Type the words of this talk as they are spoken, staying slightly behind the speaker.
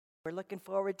We're looking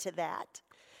forward to that.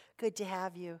 Good to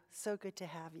have you. So good to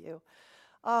have you.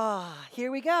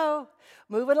 Here we go.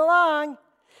 Moving along.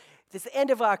 It's the end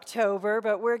of October,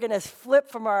 but we're going to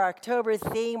flip from our October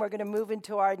theme. We're going to move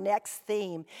into our next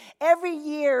theme. Every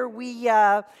year, we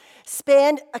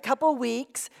spend a couple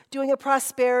weeks doing a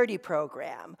prosperity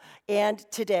program. And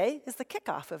today is the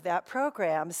kickoff of that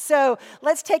program. So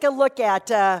let's take a look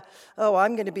at,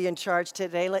 I'm going to be in charge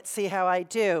today. Let's see how I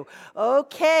do.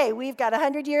 Okay, we've got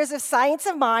 100 Years of Science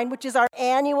of Mind, which is our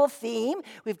annual theme.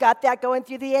 We've got that going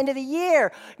through the end of the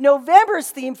year. November's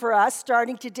theme for us,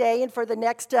 starting today and for the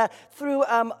next through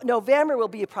November, will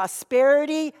be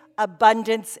prosperity,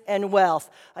 abundance, and wealth.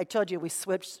 I told you we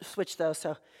switched those,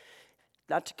 so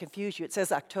not to confuse you. It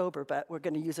says October, but we're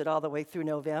going to use it all the way through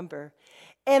November.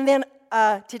 And then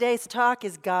today's talk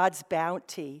is God's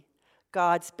bounty.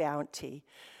 God's bounty.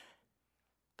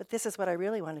 But this is what I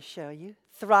really want to show you.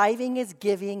 Thriving is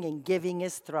giving, and giving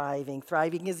is thriving.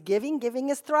 Thriving is giving, giving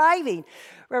is thriving.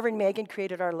 Reverend Megan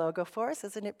created our logo for us.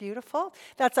 Isn't it beautiful?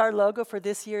 That's our logo for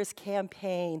this year's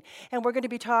campaign. And we're going to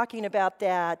be talking about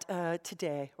that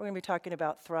today. We're going to be talking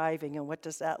about thriving and what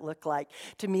does that look like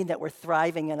to mean that we're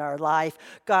thriving in our life.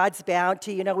 God's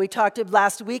bounty. You know, we talked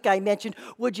last week, I mentioned,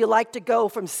 would you like to go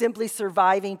from simply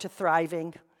surviving to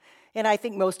thriving? And I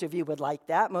think most of you would like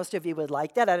that. Most of you would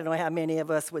like that. I don't know how many of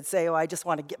us would say, I just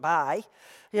want to get by.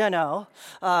 You know,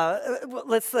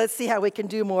 let's see how we can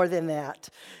do more than that.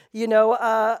 You know,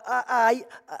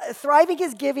 thriving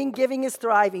is giving, giving is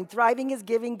thriving. Thriving is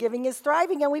giving, giving is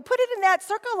thriving. And we put it in that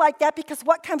circle like that because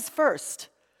what comes first?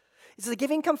 Does the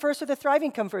giving come first or the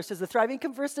thriving come first? Does the thriving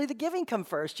come first or the giving come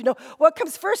first? You know, what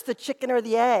comes first, the chicken or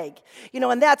the egg? You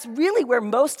know, and that's really where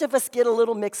most of us get a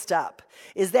little mixed up,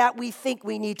 is that we think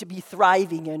we need to be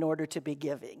thriving in order to be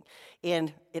giving.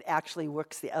 And it actually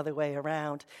works the other way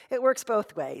around. It works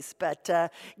both ways, but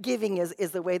giving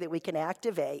is the way that we can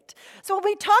activate. So when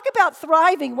we talk about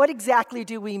thriving, what exactly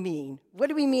do we mean? What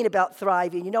do we mean about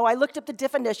thriving? You know, I looked up the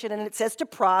definition, and it says to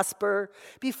prosper,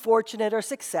 be fortunate or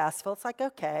successful. It's like,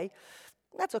 okay,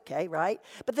 that's okay, right?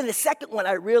 But then the second one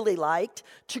I really liked,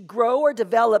 to grow or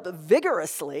develop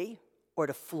vigorously or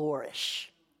to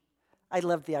flourish. I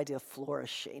love the idea of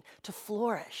flourishing. To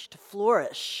flourish, to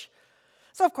flourish.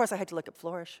 So, of course, I had to look up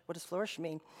flourish. What does flourish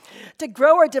mean? To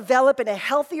grow or develop in a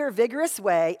healthy or vigorous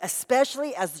way,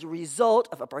 especially as the result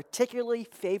of a particularly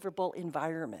favorable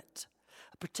environment.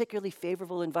 A particularly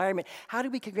favorable environment. How do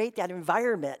we create that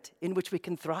environment in which we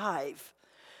can thrive?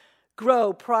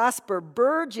 Grow, prosper,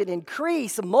 burgeon,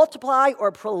 increase, multiply,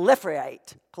 or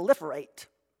proliferate. Proliferate.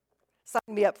 Sign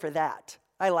me up for that.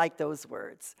 I like those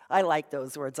words. I like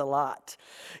those words a lot.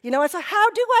 You know, so how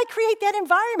do I create that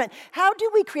environment? How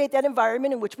do we create that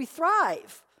environment in which we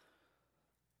thrive?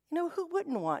 You know, who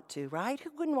wouldn't want to, right? Who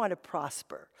wouldn't want to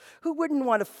prosper? Who wouldn't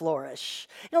want to flourish?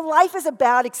 You know, life is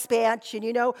about expansion,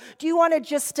 you know. Do you want to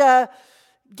just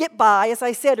get by, as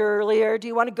I said earlier? Do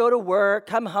you want to go to work,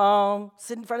 come home,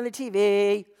 sit in front of the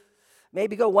TV,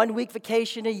 maybe go 1 week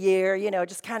vacation a year, you know,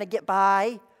 just kind of get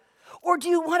by? Or do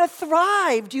you want to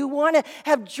thrive? Do you want to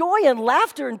have joy and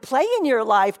laughter and play in your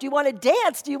life? Do you want to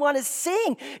dance? Do you want to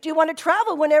sing? Do you want to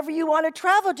travel whenever you want to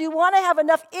travel? Do you want to have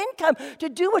enough income to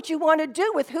do what you want to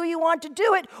do with who you want to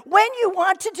do it when you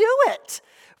want to do it?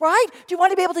 Right? Do you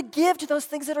want to be able to give to those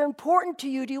things that are important to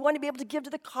you? Do you want to be able to give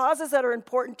to the causes that are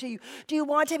important to you? Do you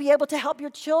want to be able to help your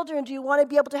children? Do you want to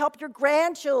be able to help your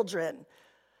grandchildren?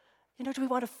 You know, do we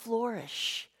want to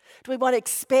flourish? Do we want to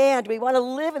expand? Do we want to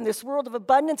live in this world of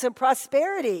abundance and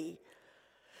prosperity?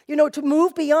 You know, to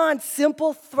move beyond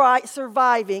simple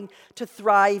surviving to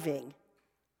thriving.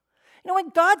 You know,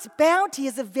 and God's bounty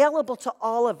is available to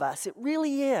all of us. It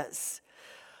really is.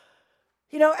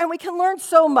 You know, and we can learn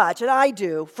so much, and I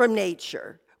do, from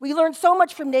nature. We learn so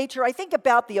much from nature. I think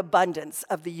about the abundance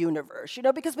of the universe, you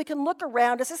know, because we can look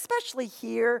around us, especially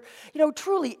here, you know,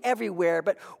 truly everywhere.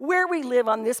 But where we live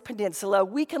on this peninsula,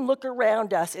 we can look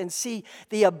around us and see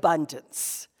the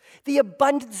abundance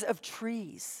of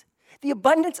trees, the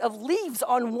abundance of leaves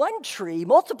on one tree.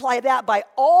 Multiply that by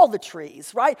all the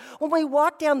trees, right? When we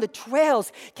walk down the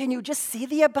trails, can you just see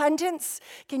the abundance?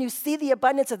 Can you see the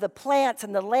abundance of the plants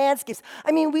and the landscapes?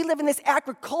 I mean, we live in this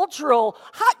agricultural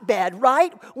hotbed,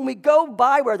 right? When we go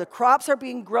by where the crops are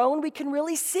being grown, we can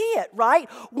really see it, right?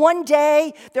 One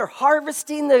day, they're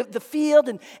harvesting the field,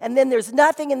 and then there's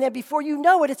nothing, and then before you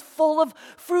know it, it's full of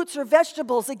fruits or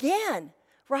vegetables again.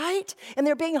 right? And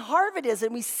they're being harvested,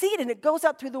 and we see it, and it goes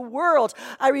out through the world.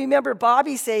 I remember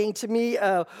Bobby saying to me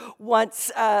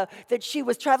once that she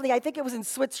was traveling, I think it was in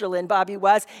Switzerland, Bobby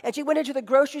was, and she went into the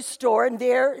grocery store, and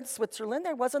there in Switzerland,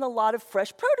 there wasn't a lot of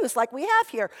fresh produce like we have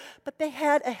here, but they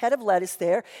had a head of lettuce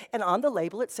there, and on the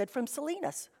label it said from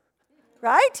Salinas.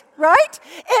 Right?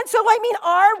 And so, I mean,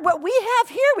 what we have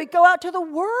here, we go out to the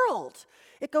world.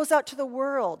 It goes out to the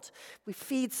world. We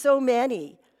feed so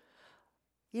many.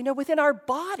 You know, within our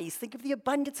bodies, think of the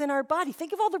abundance in our body.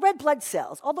 Think of all the red blood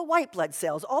cells, all the white blood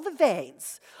cells, all the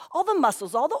veins, all the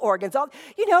muscles, all the organs.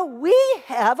 We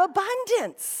have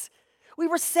abundance. We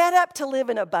were set up to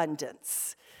live in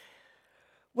abundance.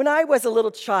 When I was a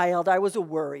little child, I was a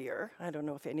worrier. I don't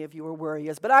know if any of you were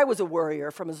worriers, but I was a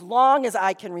worrier. From as long as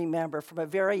I can remember, from a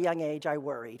very young age, I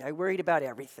worried. I worried about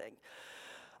everything.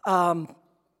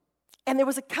 And there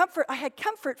was I had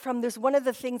comfort from this one of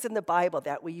the things in the Bible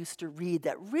that we used to read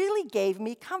that really gave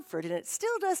me comfort, and it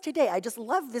still does today. I just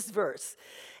love this verse.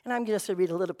 And I'm just going to read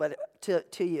a little bit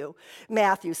to you.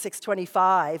 Matthew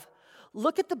 6:25.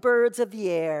 Look at the birds of the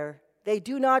air. They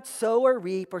do not sow or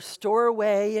reap or store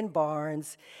away in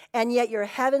barns, and yet your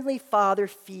heavenly Father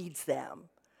feeds them.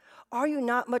 Are you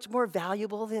not much more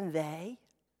valuable than they?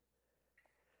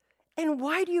 And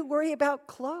why do you worry about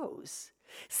clothes?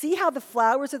 See how the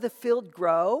flowers of the field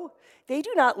grow? They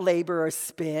do not labor or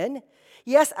spin.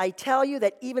 Yes, I tell you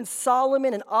that even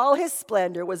Solomon in all his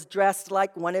splendor was dressed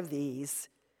like one of these.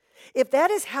 If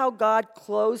that is how God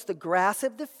clothes the grass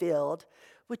of the field,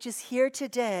 which is here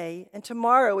today and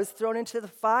tomorrow is thrown into the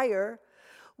fire,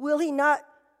 will he not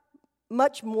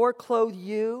much more clothe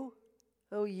you,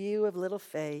 O you of little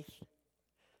faith?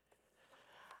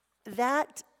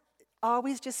 That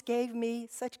always just gave me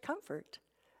such comfort.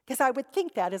 Because I would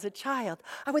think that as a child.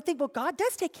 I would think, well, God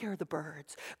does take care of the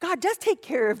birds. God does take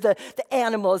care of the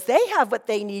animals. They have what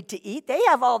they need to eat. They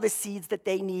have all the seeds that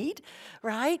they need,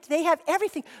 right? They have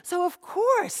everything. So, of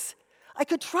course, I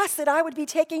could trust that I would be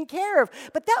taken care of.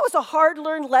 But that was a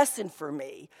hard-learned lesson for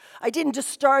me. I didn't just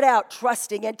start out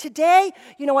trusting. And today,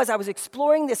 as I was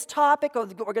exploring this topic, we're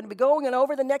going to be going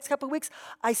over the next couple of weeks,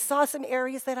 I saw some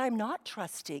areas that I'm not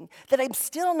trusting, that I'm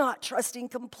still not trusting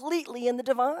completely in the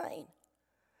divine.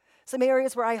 Some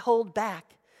areas where I hold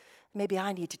back. Maybe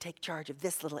I need to take charge of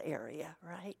this little area,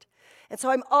 right? And so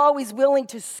I'm always willing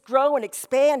to grow and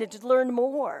expand and to learn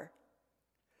more.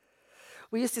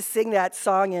 We used to sing that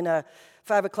song in a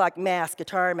 5 o'clock mass,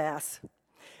 guitar mass.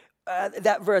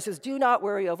 That verse is, do not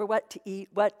worry over what to eat,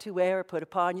 what to wear, put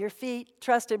upon your feet.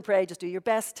 Trust and pray, just do your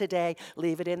best today.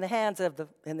 Leave it in the hands of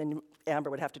and then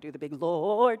Amber would have to do the big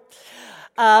Lord.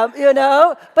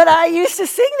 But I used to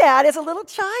sing that as a little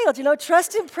child,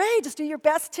 trust and pray, just do your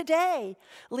best today.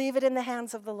 Leave it in the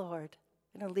hands of the Lord.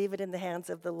 Leave it in the hands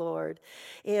of the Lord.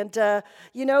 And,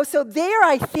 so there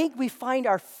I think we find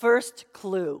our first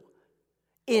clue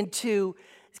into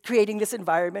creating this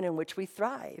environment in which we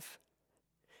thrive.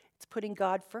 It's putting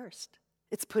God first.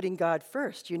 It's putting God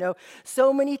first,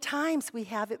 So many times we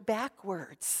have it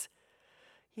backwards.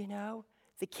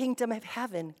 The kingdom of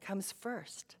heaven comes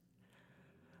first.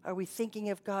 Are we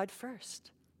thinking of God first?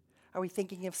 Are we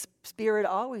thinking of Spirit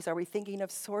always? Are we thinking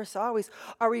of Source always?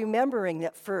 Are we remembering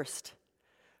that first?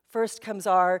 First comes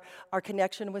our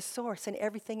connection with Source, and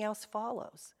everything else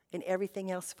follows. And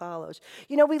everything else follows.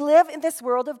 We live in this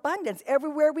world of abundance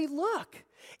everywhere we look.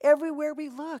 Everywhere we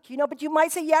look. But you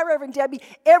might say, yeah, Rev.Debbie,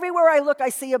 everywhere I look, I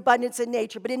see abundance in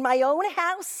nature. But in my own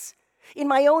house, in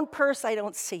my own purse, I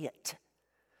don't see it.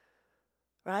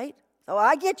 Right? Oh,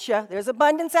 I get you. There's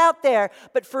abundance out there.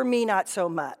 But for me, not so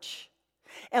much.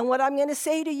 And what I'm going to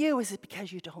say to you is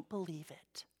because you don't believe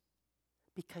it.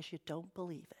 Because you don't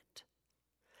believe it.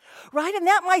 Right? And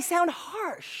that might sound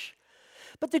harsh.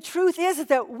 But the truth is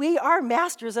that we are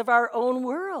masters of our own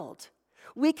world.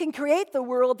 We can create the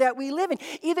world that we live in.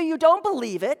 Either you don't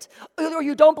believe it, or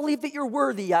you don't believe that you're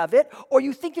worthy of it, or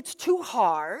you think it's too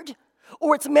hard,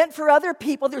 or it's meant for other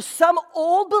people. There's some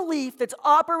old belief that's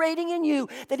operating in you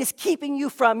that is keeping you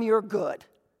from your good.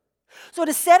 So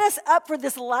to set us up for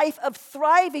this life of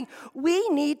thriving, we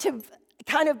need to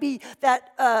kind of be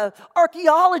that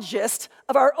archaeologist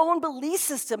of our own belief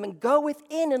system and go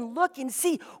within and look and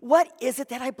see, what is it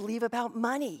that I believe about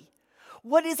money?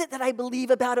 What is it that I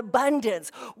believe about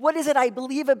abundance? What is it I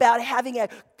believe about having a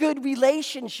good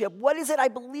relationship? What is it I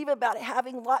believe about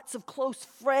having lots of close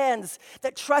friends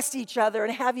that trust each other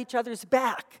and have each other's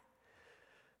back?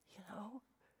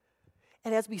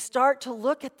 And as we start to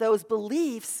look at those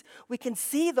beliefs, we can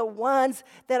see the ones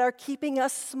that are keeping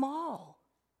us small.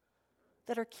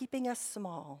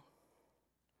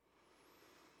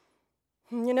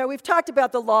 We've talked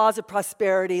about the laws of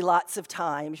prosperity lots of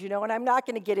times, and I'm not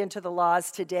going to get into the laws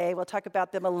today. We'll talk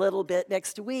about them a little bit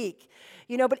next week.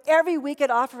 But every week at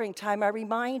offering time, I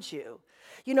remind you,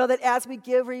 that as we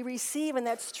give, we receive, and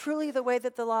that's truly the way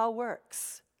that the law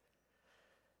works.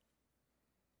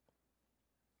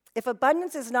 If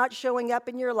abundance is not showing up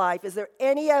in your life, is there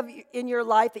any in your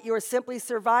life that you are simply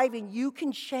surviving? You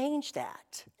can change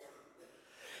that.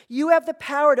 You have the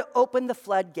power to open the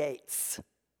floodgates.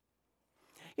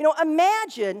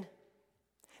 Imagine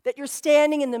that you're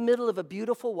standing in the middle of a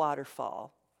beautiful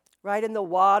waterfall, right? And the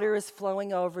water is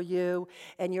flowing over you,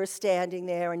 and you're standing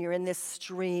there, and you're in this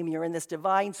stream. You're in this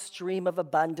divine stream of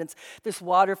abundance. This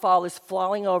waterfall is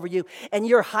flowing over you, and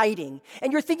you're hiding.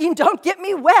 And you're thinking, don't get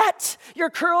me wet. You're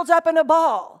curled up in a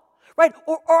ball, right?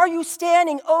 Or are you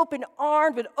standing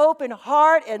open-armed with open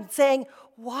heart and saying,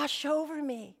 wash over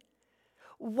me.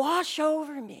 Wash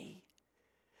over me.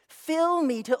 Fill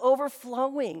me to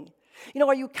overflowing.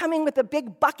 Are you coming with a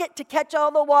big bucket to catch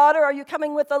all the water? Are you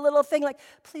coming with a little thing like,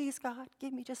 please, God,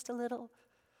 give me just a little,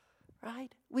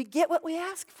 right? We get what we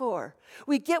ask for.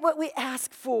 We get what we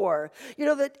ask for.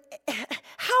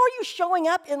 How are you showing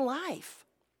up in life?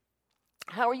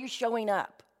 How are you showing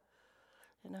up?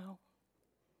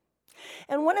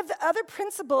 And one of the other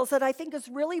principles that I think is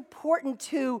really important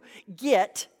to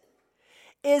get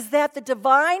is that the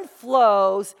divine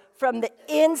flows from the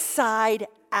inside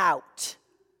out,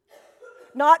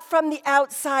 not from the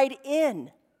outside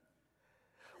in,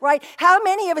 right? How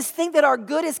many of us think that our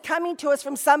good is coming to us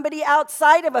from somebody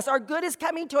outside of us? Our good is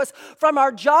coming to us from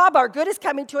our job. Our good is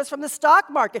coming to us from the stock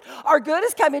market. Our good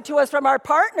is coming to us from our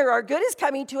partner. Our good is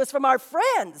coming to us from our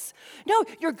friends. No,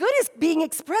 your good is being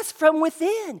expressed from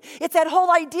within. It's that whole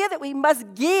idea that we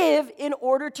must give in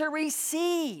order to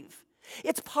receive.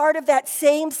 It's part of that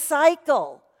same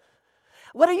cycle.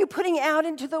 What are you putting out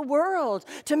into the world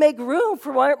to make room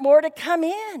for more to come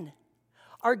in?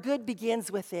 Our good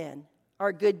begins within.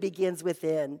 Our good begins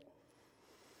within.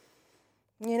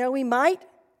 We might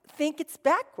think it's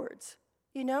backwards,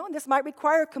 and this might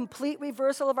require a complete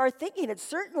reversal of our thinking. It's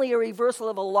certainly a reversal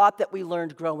of a lot that we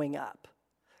learned growing up.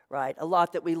 Right? A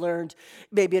lot that we learned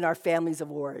maybe in our families of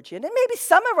origin. And maybe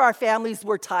some of our families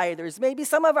were tithers. Maybe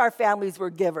some of our families were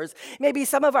givers. Maybe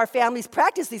some of our families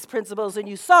practiced these principles and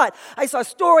you saw it. I saw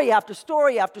story after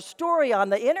story after story on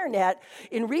the internet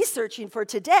in researching for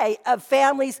today of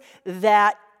families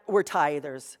that were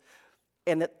tithers.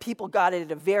 And that people got it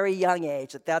at a very young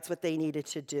age, that's what they needed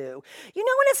to do. And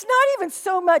it's not even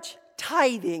so much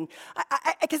tithing,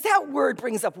 because that word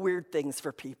brings up weird things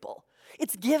for people.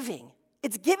 It's giving.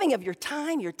 It's giving of your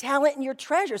time, your talent, and your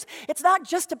treasures. It's not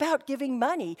just about giving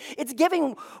money. It's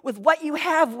giving with what you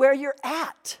have where you're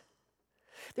at.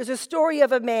 There's a story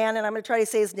of a man, and I'm going to try to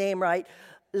say his name right,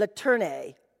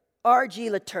 Letourneau, R.G.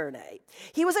 Letourneau.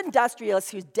 He was an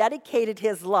industrialist who dedicated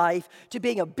his life to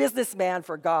being a businessman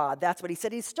for God. That's what he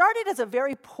said. He started as a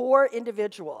very poor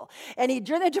individual, and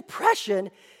during the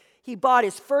Depression, he bought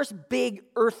his first big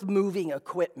earth-moving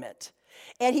equipment.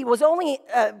 And he was only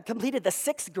completed the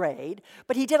 6th grade,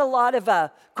 but he did a lot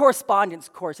of correspondence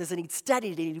courses, and he'd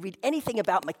studied and he'd read anything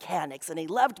about mechanics, and he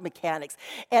loved mechanics.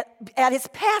 At his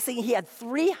passing, he had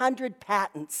 300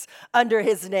 patents under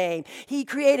his name. He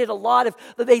created a lot of,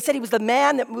 they said he was the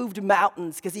man that moved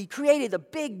mountains because he created the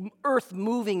big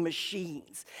earth-moving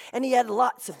machines, and he had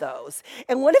lots of those.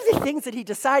 And one of the things that he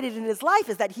decided in his life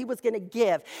is that he was going to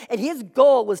give, and his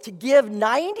goal was to give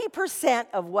 90%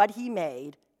 of what he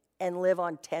made and live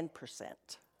on 10%.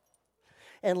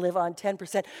 And live on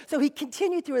 10%. So he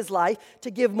continued through his life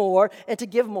to give more and to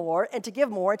give more and to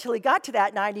give more until he got to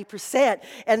that 90%.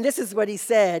 And this is what he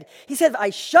said. He said,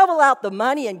 I shovel out the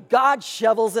money and God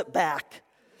shovels it back.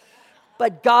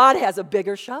 But God has a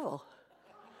bigger shovel,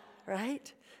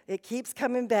 right? It keeps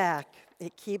coming back.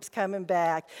 It keeps coming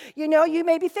back. You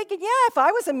may be thinking, yeah, if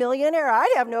I was a millionaire,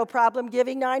 I'd have no problem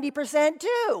giving 90%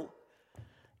 too.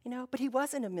 But he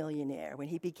wasn't a millionaire when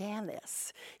he began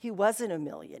this. He wasn't a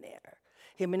millionaire.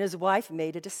 Him and his wife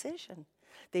made a decision.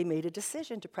 They made a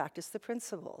decision to practice the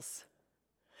principles.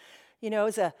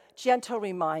 As a gentle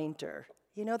reminder,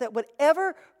 that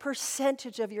whatever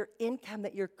percentage of your income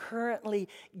that you're currently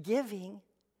giving,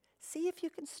 see if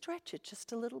you can stretch it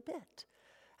just a little bit.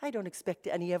 I don't expect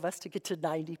any of us to get to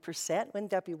 90%.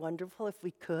 Wouldn't that be wonderful if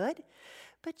we could?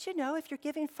 But if you're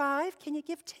giving 5, can you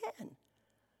give 10?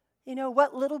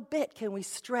 What little bit can we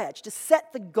stretch to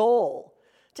set the goal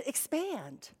to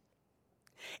expand?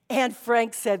 And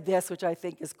Frank said this, which I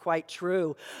think is quite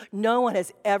true. No one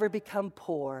has ever become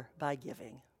poor by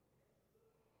giving.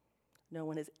 No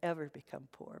one has ever become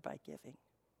poor by giving.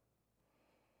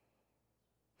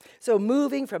 So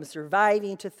moving from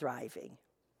surviving to thriving.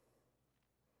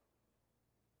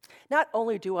 Not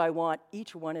only do I want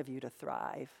each one of you to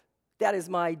thrive, that is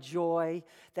my joy,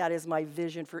 that is my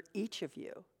vision for each of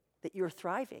you, that you're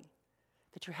thriving,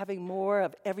 that you're having more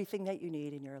of everything that you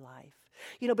need in your life.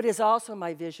 But it's also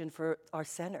my vision for our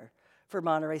center, for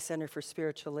Monterey Center for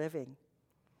Spiritual Living.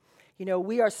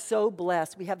 We are so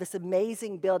blessed. We have this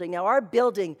amazing building. Now, our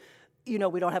building, we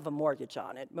don't have a mortgage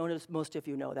on it. Most of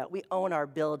you know that. We own our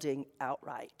building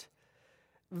outright.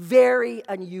 Very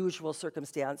unusual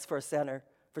circumstance for a center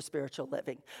for spiritual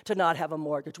living, to not have a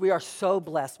mortgage. We are so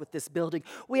blessed with this building.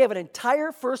 We have an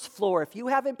entire first floor. If you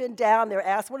haven't been down there,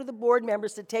 ask one of the board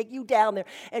members to take you down there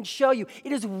and show you.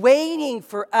 It is waiting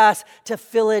for us to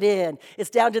fill it in. It's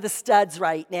down to the studs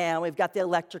right now. We've got the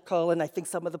electrical and I think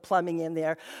some of the plumbing in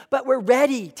there. But we're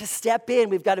ready to step in.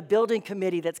 We've got a building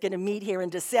committee that's going to meet here in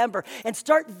December and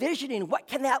start visioning what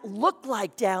can that look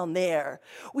like down there.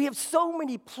 We have so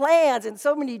many plans and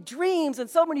so many dreams and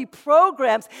so many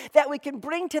programs that we can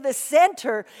bring to the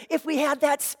center if we had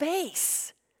that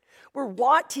space. We're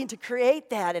wanting to create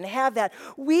that and have that.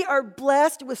 We are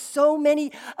blessed with so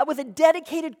many, with a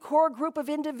dedicated core group of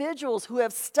individuals who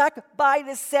have stuck by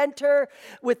the center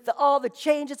with all the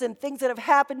changes and things that have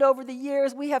happened over the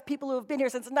years. We have people who have been here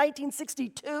since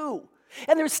 1962,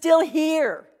 and they're still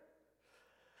here.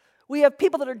 We have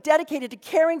people that are dedicated to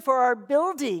caring for our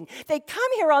building. They come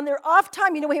here on their off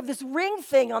time. We have this ring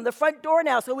thing on the front door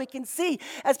now so we can see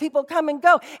as people come and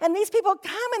go. And these people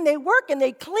come and they work and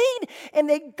they clean and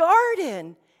they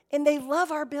garden and they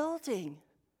love our building.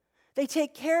 They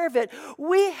take care of it.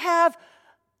 We have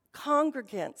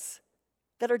congregants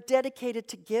that are dedicated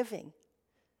to giving,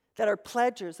 that are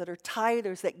pledgers, that are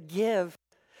tithers, that give,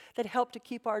 that help to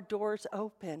keep our doors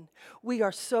open. We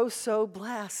are so, so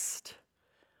blessed.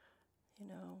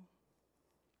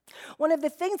 One of the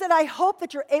things that I hope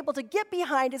that you're able to get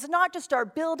behind is not just our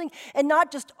building and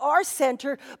not just our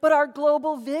center, but our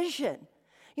global vision.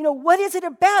 What is it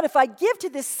about? If I give to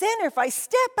this center, if I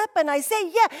step up and I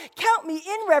say, yeah, count me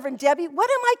in, Rev.Debbie, what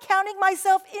am I counting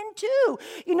myself into?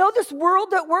 This world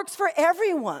that works for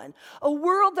everyone, a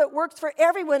world that works for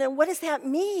everyone, and what does that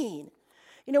mean?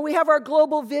 We have our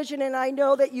global vision, and I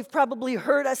know that you've probably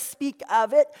heard us speak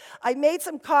of it. I made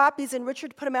some copies, and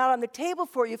Richard put them out on the table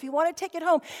for you if you want to take it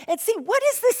home and see what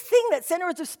is this thing that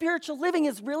Centers of Spiritual Living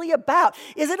is really about.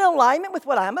 Is it in alignment with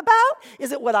what I'm about?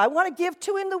 Is it what I want to give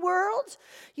to in the world?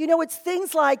 It's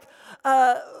things like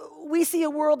we see a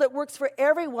world that works for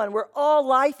everyone, where all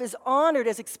life is honored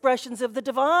as expressions of the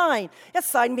divine. Yeah,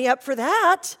 sign me up for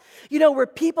that. Where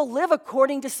people live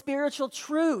according to spiritual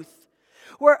truth,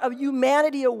 where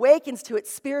humanity awakens to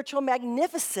its spiritual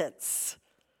magnificence,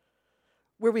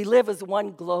 where we live as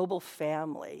one global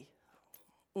family.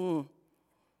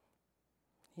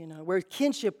 Where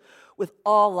kinship with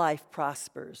all life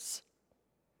prospers,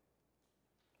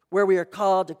 where we are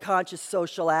called to conscious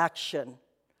social action,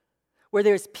 where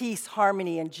there's peace,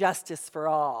 harmony, and justice for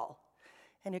all.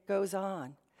 And it goes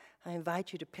on. I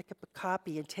invite you to pick up a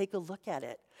copy and take a look at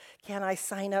it. Can I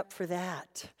sign up for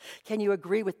that? Can you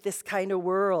agree with this kind of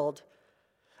world?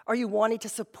 Are you wanting to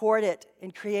support it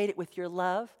and create it with your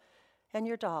love and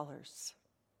your dollars?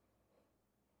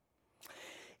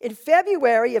 In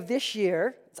February of this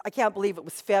year, I can't believe it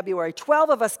was February, 12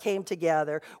 of us came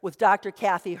together with Dr.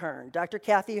 Kathy Hearn. Dr.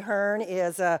 Kathy Hearn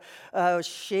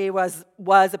she was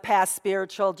a past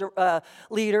spiritual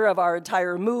leader of our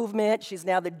entire movement. She's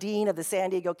now the dean of the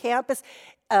San Diego campus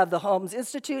of the Holmes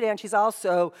Institute, and she's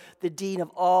also the dean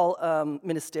of all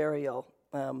ministerial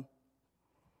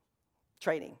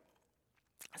training.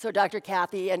 So Dr.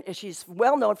 Kathy, and she's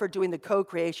well known for doing the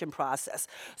co-creation process.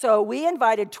 So we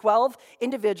invited 12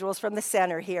 individuals from the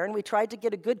center here, and we tried to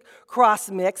get a good cross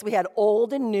mix. We had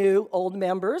old and new, old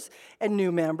members and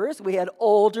new members. We had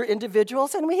older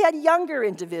individuals, and we had younger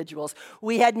individuals.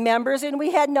 We had members, and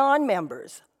we had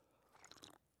non-members.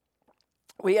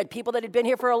 We had people that had been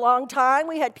here for a long time.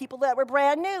 We had people that were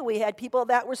brand new. We had people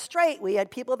that were straight. We had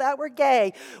people that were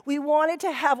gay. We wanted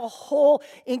to have a whole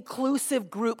inclusive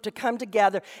group to come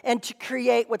together and to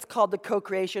create what's called the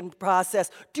co-creation process,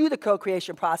 do the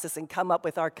co-creation process and come up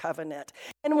with our covenant.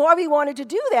 And why we wanted to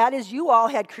do that is you all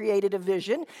had created a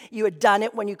vision. You had done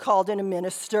it when you called in a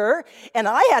minister. And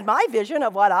I had my vision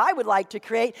of what I would like to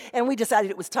create. And we decided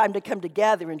it was time to come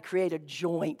together and create a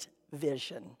joint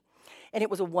vision. And it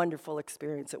was a wonderful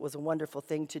experience. It was a wonderful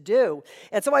thing to do.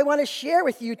 And so I want to share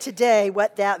with you today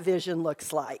what that vision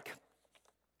looks like.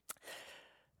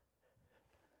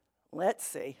 Let's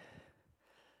see.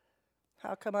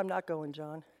 How come I'm not going,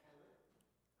 John?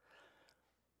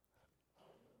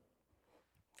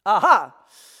 Aha!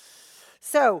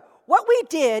 So what we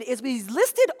did is we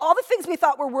listed all the things we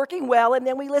thought were working well, and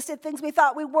then we listed things we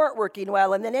thought we weren't working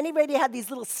well, and then anybody had these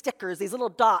little stickers, these little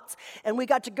dots, and we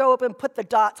got to go up and put the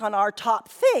dots on our top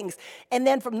things. And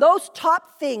then from those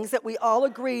top things that we all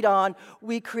agreed on,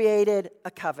 we created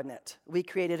a covenant.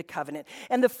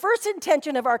 And the first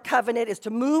intention of our covenant is to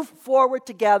move forward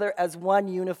together as one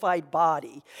unified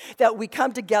body, that we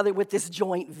come together with this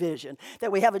joint vision,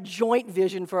 that we have a joint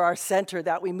vision for our center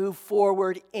that we move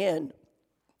forward in.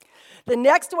 The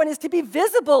next one is to be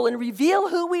visible and reveal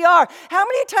who we are. How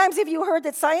many times have you heard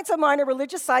that science of mind or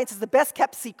religious science is the best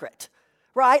kept secret?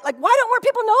 Right? Like, why don't more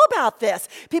people know about this?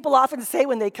 People often say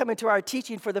when they come into our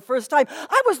teaching for the first time,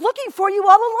 I was looking for you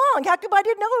all along. How come I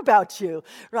didn't know about you?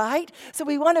 Right? So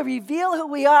we want to reveal who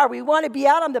we are. We want to be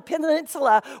out on the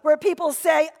peninsula where people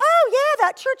say, oh, yeah,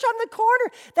 that church on the corner,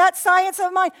 that's science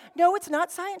of mind. No, it's not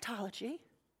Scientology.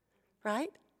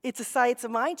 Right? It's a Science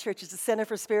of Mind church. It's a Center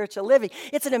for Spiritual Living.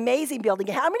 It's an amazing building.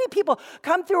 How many people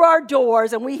come through our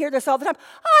doors, and we hear this all the time,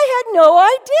 I had no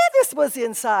idea this was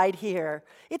inside here.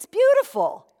 It's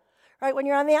beautiful. Right? When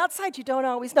you're on the outside, you don't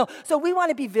always know. So we want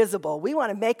to be visible. We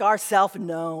want to make ourselves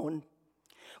known.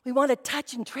 We want to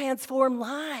touch and transform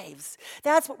lives.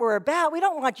 That's what we're about. We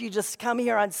don't want you just to come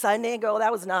here on Sunday and go,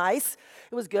 that was nice.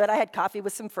 It was good. I had coffee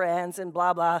with some friends and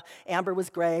blah, blah. Amber was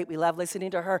great. We love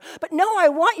listening to her. But no, I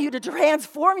want you to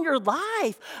transform your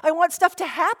life. I want stuff to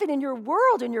happen in your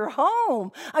world, in your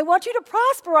home. I want you to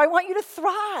prosper. I want you to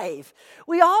thrive.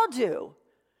 We all do.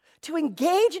 To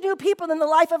engage new people in the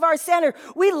life of our center.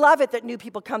 We love it that new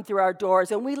people come through our doors,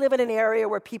 and we live in an area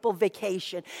where people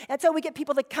vacation. And so we get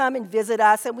people that come and visit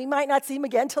us, and we might not see them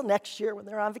again until next year when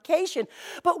they're on vacation.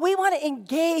 But we want to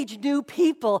engage new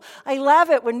people. I love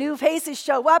it when new faces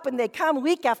show up and they come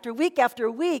week after week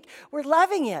after week. We're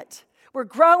loving it. We're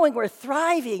growing. We're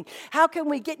thriving. How can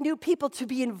we get new people to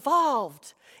be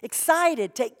involved,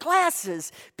 excited, take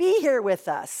classes, be here with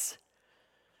us?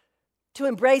 To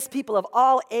embrace people of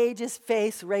all ages,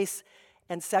 faiths, race,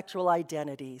 and sexual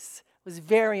identities. It was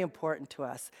very important to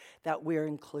us that we're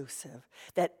inclusive,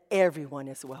 that everyone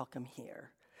is welcome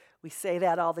here. We say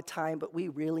that all the time, but we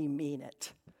really mean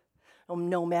it.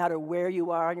 No matter where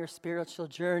you are on your spiritual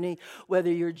journey,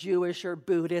 whether you're Jewish or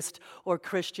Buddhist or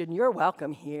Christian, you're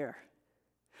welcome here.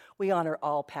 We honor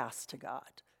all paths to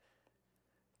God.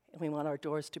 And we want our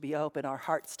doors to be open, our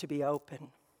hearts to be open.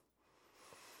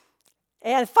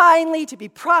 And finally, to be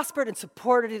prospered and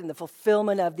supported in the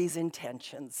fulfillment of these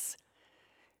intentions.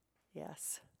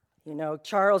 Yes. You know,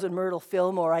 Charles and Myrtle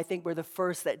Fillmore, I think, were the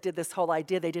first that did this whole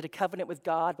idea. They did a covenant with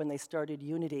God when they started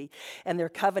Unity. And their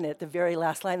covenant, the very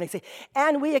last line, they say,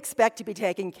 and we expect to be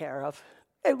taken care of.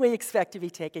 And we expect to be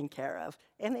taken care of.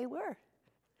 And they were.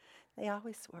 They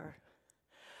always were.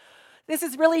 This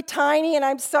is really tiny, and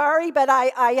I'm sorry, but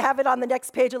I have it on the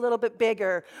next page a little bit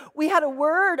bigger. We had a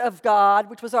word of God,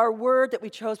 which was our word that we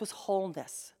chose was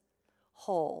wholeness.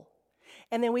 Whole.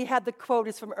 And then we had the quote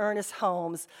is from Ernest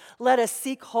Holmes, let us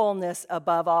seek wholeness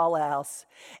above all else.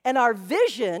 And our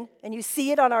vision, and you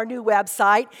see it on our new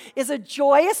website, is a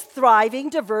joyous, thriving,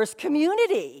 diverse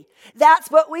community.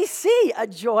 That's what we see, a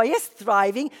joyous,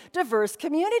 thriving, diverse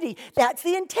community. That's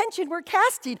the intention we're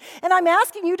casting. And I'm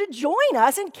asking you to join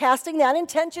us in casting that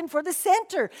intention for the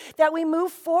center, that we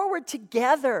move forward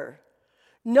together,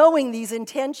 knowing these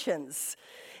intentions.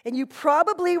 And you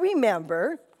probably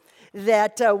remember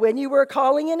that when you were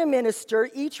calling in a minister,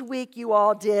 each week you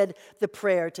all did the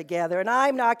prayer together. And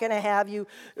I'm not going to have you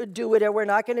do it, or we're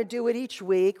not going to do it each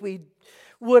week. We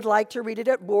would like to read it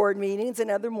at board meetings and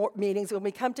other meetings when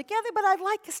we come together, but I'd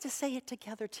like us to say it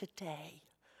together today,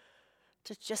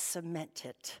 to just cement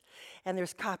it. And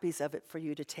there's copies of it for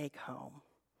you to take home.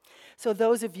 So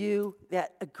those of you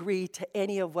that agree to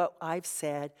any of what I've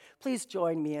said, please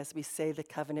join me as we say the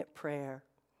covenant prayer.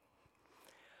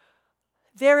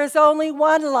 There is only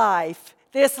one life.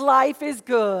 This life is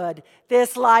good.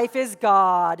 This life is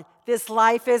God. This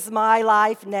life is my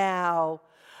life now.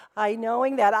 I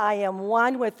knowing that I am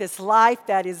one with this life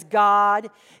that is God,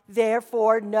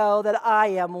 therefore know that I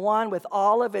am one with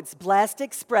all of its blessed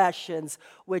expressions,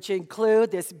 which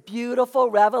include this beautiful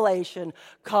revelation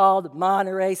called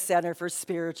Monterey Center for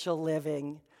Spiritual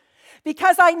Living.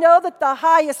 Because I know that the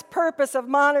highest purpose of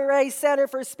Monterey Center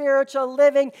for Spiritual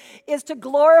Living is to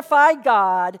glorify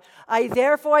God, I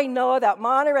therefore know that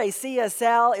Monterey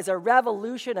CSL is a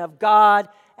revolution of God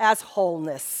as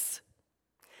wholeness.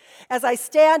 As I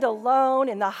stand alone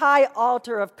in the high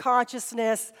altar of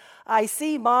consciousness, I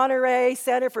see Monterey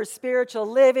Center for Spiritual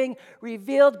Living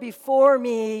revealed before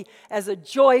me as a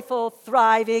joyful,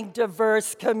 thriving,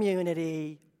 diverse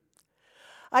community.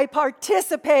 I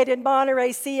participate in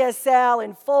Monterey CSL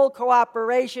in full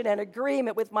cooperation and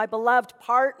agreement with my beloved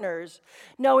partners,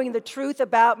 knowing the truth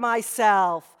about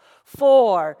myself.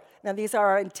 4, now these are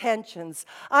our intentions.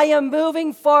 I am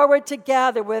moving forward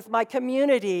together with my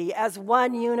community as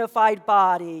one unified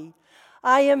body.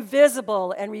 I am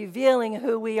visible and revealing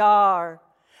who we are.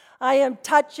 I am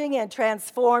touching and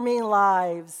transforming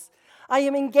lives. I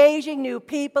am engaging new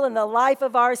people in the life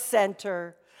of our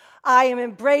center. I am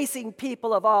embracing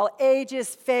people of all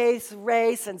ages, faiths,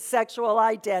 race, and sexual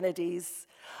identities.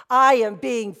 I am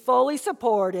being fully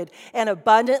supported and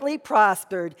abundantly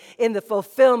prospered in the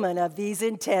fulfillment of these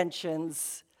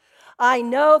intentions. I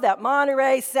know that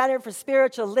Monterey Center for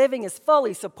Spiritual Living is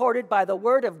fully supported by the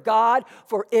Word of God,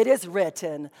 for it is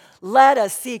written, "Let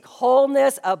us seek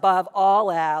wholeness above all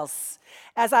else."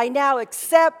 As I now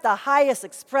accept the highest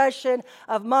expression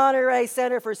of Monterey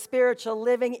Center for Spiritual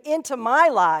Living into my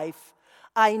life,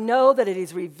 I know that it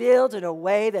is revealed in a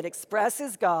way that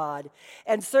expresses God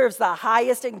and serves the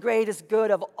highest and greatest good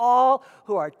of all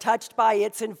who are touched by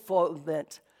its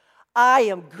unfoldment. I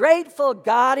am grateful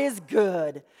God is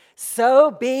good. So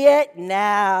be it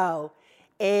now.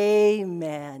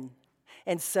 Amen.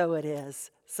 And so it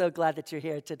is. So glad that you're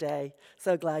here today.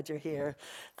 So glad you're here.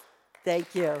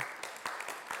 Thank you.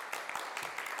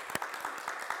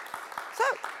 So,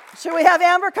 should we have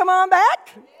Amber come on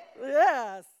back?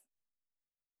 Yes.